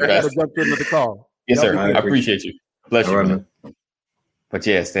long. Good, I gotta jump to another call. Yes, sir. I appreciate you. Bless you, man. But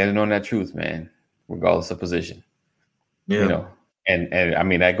yeah, standing on that truth, man, regardless of position. Yeah. You know, and I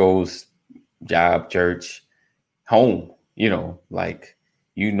mean that goes job, church, home, you know, like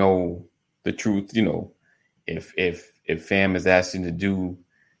the truth, you know, if fam is asking to do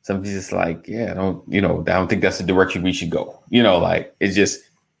something, just like, I don't think that's the direction we should go. You know, like it's just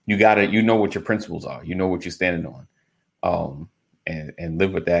you know what your principles are, you know what you're standing on, and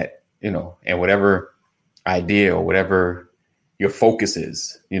live with that, you know, and whatever idea or whatever your focus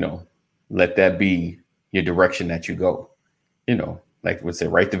is, you know, let that be your direction that you go, you know, like we say,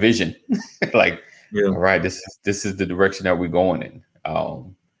 write the vision, like, all right, this is the direction that we're going in,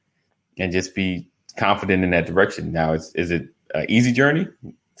 and just be confident in that direction. Now, is it an easy journey?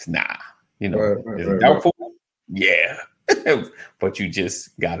 It's nah, you know, is it doubtful? Yeah, but you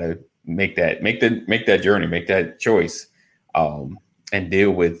just gotta make that journey, make that choice, and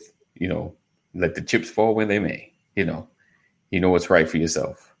deal with, you know, let the chips fall where they may. You know what's right for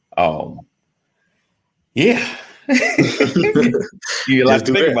yourself. Yeah. You like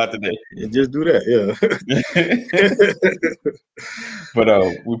to think about today. Just do that, yeah. But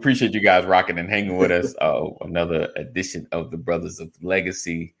we appreciate you guys rocking and hanging with us. Another edition of the Brothers of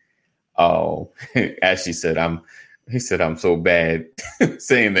Legacy. Ashley said, I'm so bad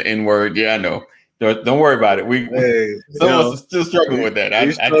saying the N-word. Yeah, I know. Don't worry about it. Some of us are still struggling with that.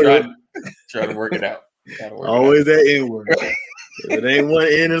 I try to work it out. Always that N-word. If it ain't one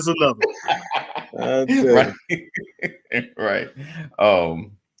N, it's another. Right.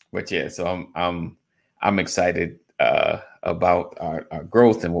 But yeah, so I'm excited about our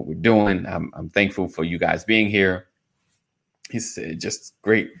growth and what we're doing. I'm thankful for you guys being here. He said, just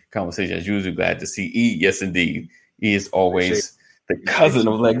great conversation as usual. Glad to see E. Yes, indeed. E is always the cousin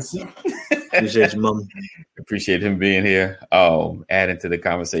of Legacy. Appreciate you, Mama. Appreciate him being here, adding to the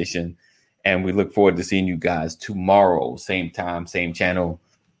conversation. And we look forward to seeing you guys tomorrow, same time, same channel.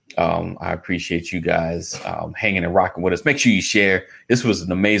 I appreciate you guys hanging and rocking with us. Make sure you share. This was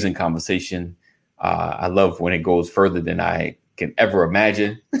an amazing conversation. I love when it goes further than I can ever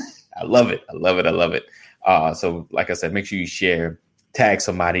imagine. I love it. I love it. I love it. So like I said, make sure you share, tag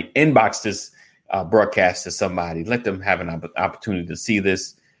somebody, inbox this broadcast to somebody. Let them have an opportunity to see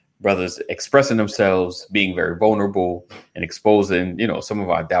this. Brothers expressing themselves, being very vulnerable and exposing, you know, some of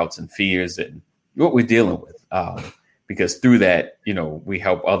our doubts and fears and what we're dealing with. Because through that, you know, we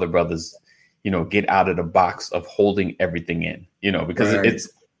help other brothers, you know, get out of the box of holding everything in, you know, because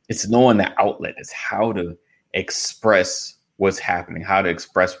it's knowing the outlet. It's how to express what's happening, how to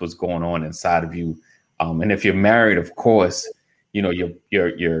express what's going on inside of you. And if you're married, of course, you know,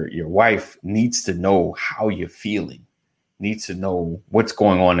 your wife needs to know how you're feeling, needs to know what's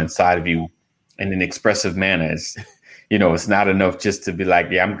going on inside of you in an expressive manner. You know, it's not enough just to be like,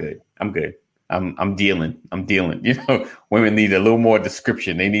 yeah, I'm good. I'm dealing. You know, women need a little more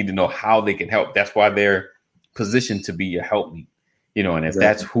description. They need to know how they can help. That's why they're positioned to be your helpmeet. You know, and if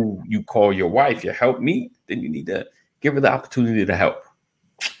that's who you call your wife, your helpmeet, then you need to give her the opportunity to help.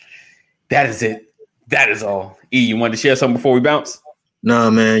 That is it. That is all. E, you wanted to share something before we bounce? Nah,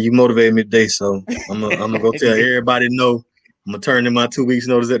 man, you motivated me today, so I'm gonna go tell everybody no. I'm gonna turn in my 2 weeks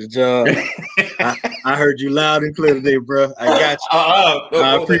notice at the job. I heard you loud and clear today, bro. I got you.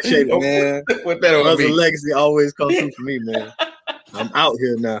 I appreciate it, man. What that Brother Legacy always comes through for me, man. I'm out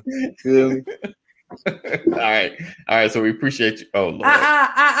here now. Feel me? All right. So we appreciate you. Oh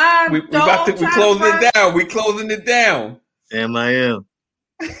Lord, we closing it down. We closing it down. Damn, I am.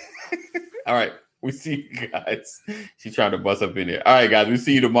 All right. We see you guys. She's trying to bust up in there. All right, guys. We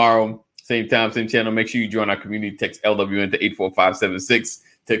see you tomorrow. Same time, same channel. Make sure you join our community. Text LWN to 84576.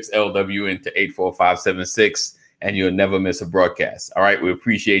 Text LWN to 84576. And you'll never miss a broadcast. All right. We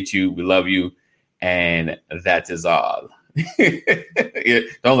appreciate you. We love you. And that is all. Yeah,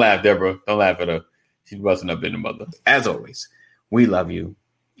 don't laugh, Deborah. Don't laugh at her. She's busting up in the mother. As always, we love you.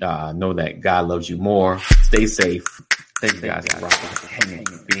 Know that God loves you more. Stay safe. Thank you guys for rocking, hanging,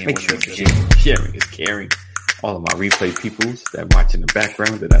 being make sure sharing is caring. All of my replay peoples that watch in the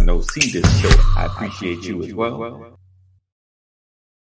background that I know see this show, I appreciate you as well.